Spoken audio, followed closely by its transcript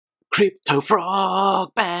Crypto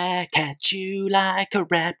frog back at you like a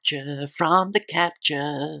rapture from the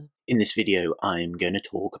capture. In this video, I'm going to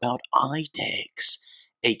talk about IDEX,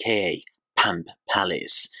 aka Pamp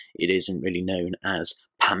Palace. It isn't really known as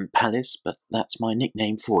Pamp Palace, but that's my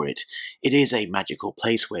nickname for it. It is a magical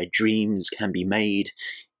place where dreams can be made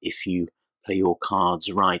if you play your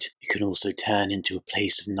cards right. It can also turn into a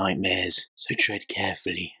place of nightmares, so tread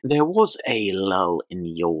carefully. There was a lull in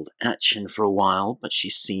the old action for a while, but she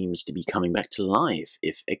seems to be coming back to life.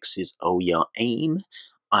 If X is your aim,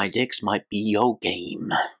 IDEX might be your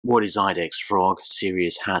game. What is IDEX, Frog?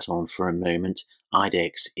 Serious hat on for a moment.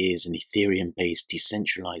 IDEX is an Ethereum-based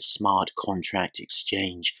decentralized smart contract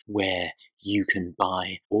exchange where you can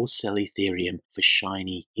buy or sell Ethereum for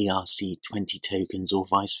shiny ERC-20 tokens or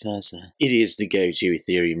vice versa. It is the go-to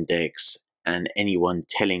Ethereum DEX, and anyone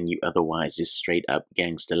telling you otherwise is straight up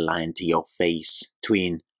gangster lying to your face.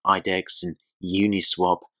 Between IDEX and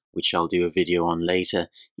Uniswap, which I'll do a video on later,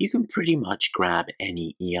 you can pretty much grab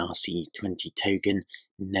any ERC-20 token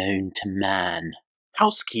known to man.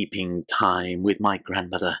 Housekeeping time with my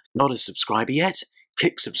grandmother. Not a subscriber yet?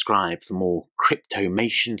 Click subscribe for more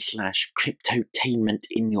cryptomation/cryptotainment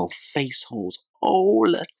in your face holes all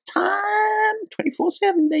the time.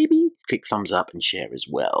 24/7, baby. Click thumbs up and share as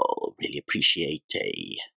well. Really appreciate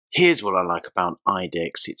it. Here's what I like about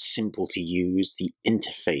IDEX. It's simple to use. The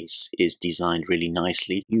interface is designed really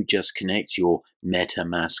nicely. You just connect your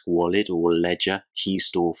MetaMask wallet or ledger, key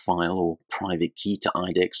store file or private key to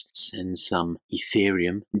IDEX, send some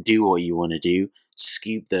Ethereum, do what you want to do,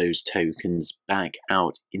 scoop those tokens back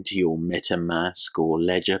out into your MetaMask or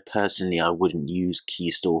ledger. Personally, I wouldn't use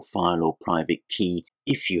key store file or private key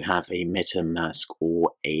if you have a MetaMask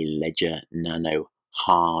or a Ledger Nano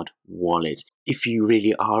hard wallet. If you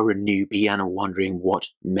really are a newbie and are wondering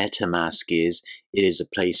what MetaMask is, it is a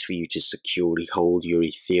place for you to securely hold your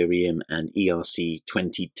Ethereum and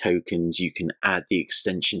ERC-20 tokens. You can add the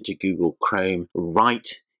extension to Google Chrome,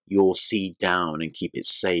 write your seed down and keep it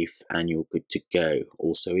safe, and you're good to go.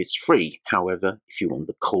 Also, it's free. However, if you want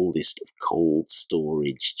the coldest of cold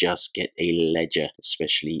storage, just get a ledger,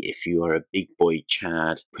 especially if you are a big boy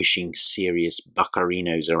Chad pushing serious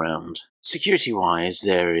buccarinos around. Security-wise,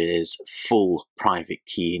 there is full private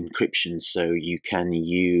key encryption, so you can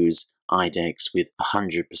use IDEX with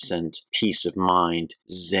 100% peace of mind.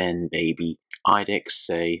 Zen, baby. IDEX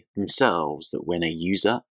say themselves that when a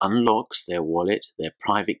user unlocks their wallet, their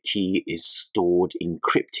private key is stored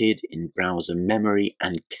encrypted in browser memory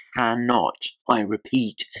and cannot, I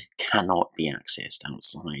repeat, cannot be accessed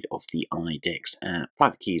outside of the IDEX app.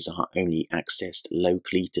 Private keys are only accessed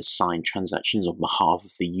locally to sign transactions on behalf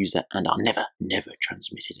of the user and are never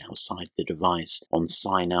transmitted outside the device. On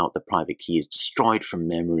sign out, the private key is destroyed from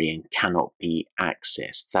memory and cannot be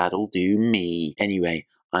accessed. That'll do me. Anyway,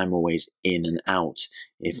 I'm always in and out.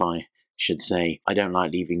 If I should say, I don't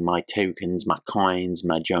like leaving my tokens, my coins,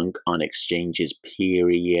 my junk on exchanges,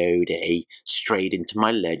 period. Straight into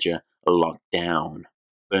my ledger, locked down.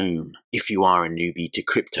 Boom. If you are a newbie to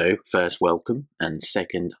crypto, first, welcome, and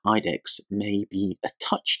second, IDEX may be a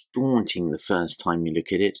touch daunting the first time you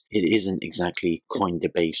look at it. It isn't exactly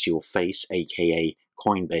Coinbase your face, aka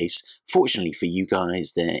Coinbase. Fortunately for you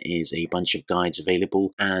guys, there is a bunch of guides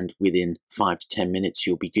available, and within 5 to 10 minutes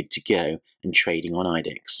you'll be good to go and trading on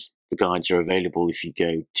IDEX. The guides are available if you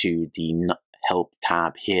go to the Help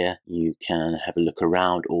tab here. You can have a look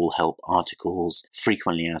around, all help articles,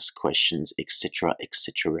 frequently asked questions, etc,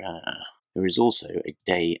 etc. There is also a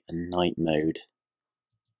day and night mode.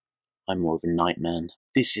 I'm more of a night man.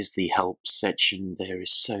 This is the help section. There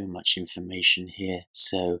is so much information here,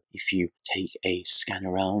 so if you take a scan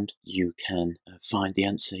around, you can find the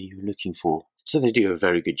answer you're looking for. So they do a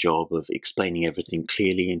very good job of explaining everything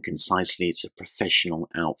clearly and concisely. It's a professional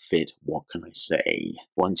outfit, what can I say?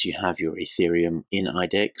 Once you have your Ethereum in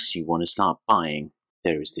IDEX, you want to start buying.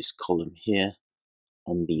 There is this column here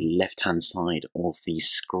on the left-hand side of the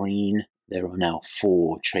screen. There are now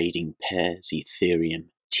 4 trading pairs: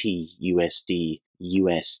 Ethereum, TUSD,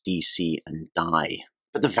 USDC, and DAI.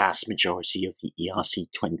 But the vast majority of the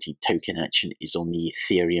ERC-20 token action is on the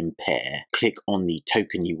Ethereum pair. Click on the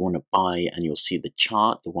token you want to buy and you'll see the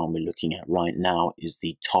chart. The one we're looking at right now is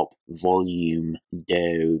the top volume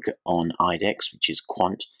Doge on IDEX, which is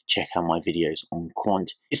Quant. Check out my videos on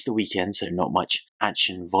Quant. It's the weekend, so not much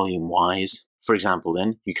action volume-wise. For example,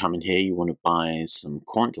 then, you come in here, you want to buy some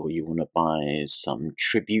Quant, or you want to buy some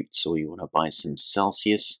Tributes, or you want to buy some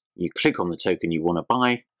Celsius. You click on the token you want to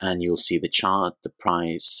buy, and you'll see the chart, the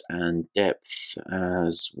price and depth,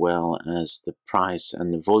 as well as the price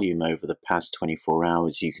and the volume over the past 24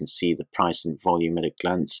 hours. You can see the price and volume at a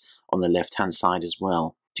glance on the left-hand side as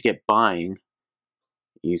well. To get buying,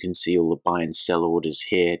 you can see all the buy and sell orders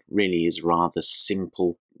here. It really is rather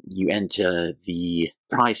simple. You enter the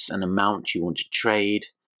price and amount you want to trade.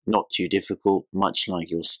 Not too difficult, much like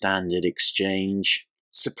your standard exchange.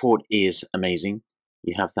 Support is amazing.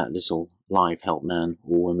 You have that little live help man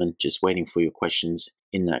or woman just waiting for your questions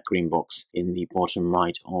in that green box in the bottom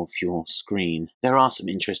right of your screen. There are some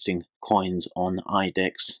interesting coins on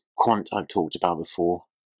IDEX. Quant I've talked about before.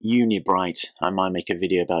 Unibright, I might make a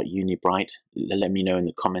video about Unibright. Let me know in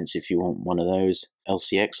the comments if you want one of those.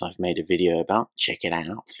 LCX I've made a video about. Check it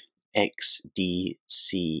out. XDCE,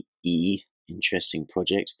 interesting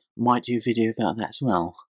project. Might do a video about that as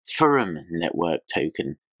well. Ethereum network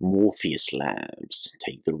token. Morpheus Labs,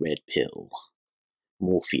 take the red pill.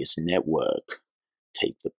 Morpheus Network,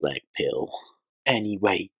 take the black pill.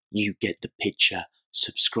 Anyway, you get the picture.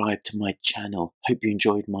 Subscribe to my channel. Hope you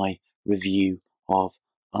enjoyed my review of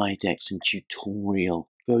IDEX and tutorial.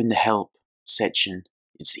 Go in the help section.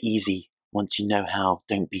 It's easy. Once you know how,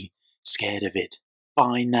 don't be scared of it.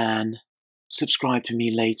 Bye, Nan. Subscribe to me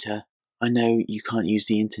later. I know you can't use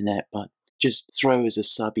the internet, but just throw as a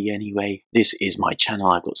subby anyway. This is my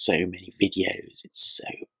channel. I've got so many videos. It's so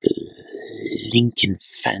blinking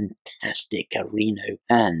fantastic, Reno.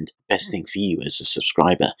 And best thing for you as a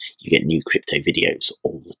subscriber, you get new crypto videos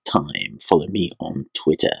all the time. Follow me on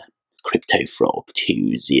Twitter,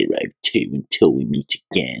 CryptoFrog202. Until we meet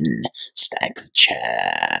again, stack the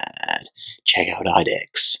chat. Check out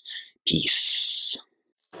IDEX. Peace.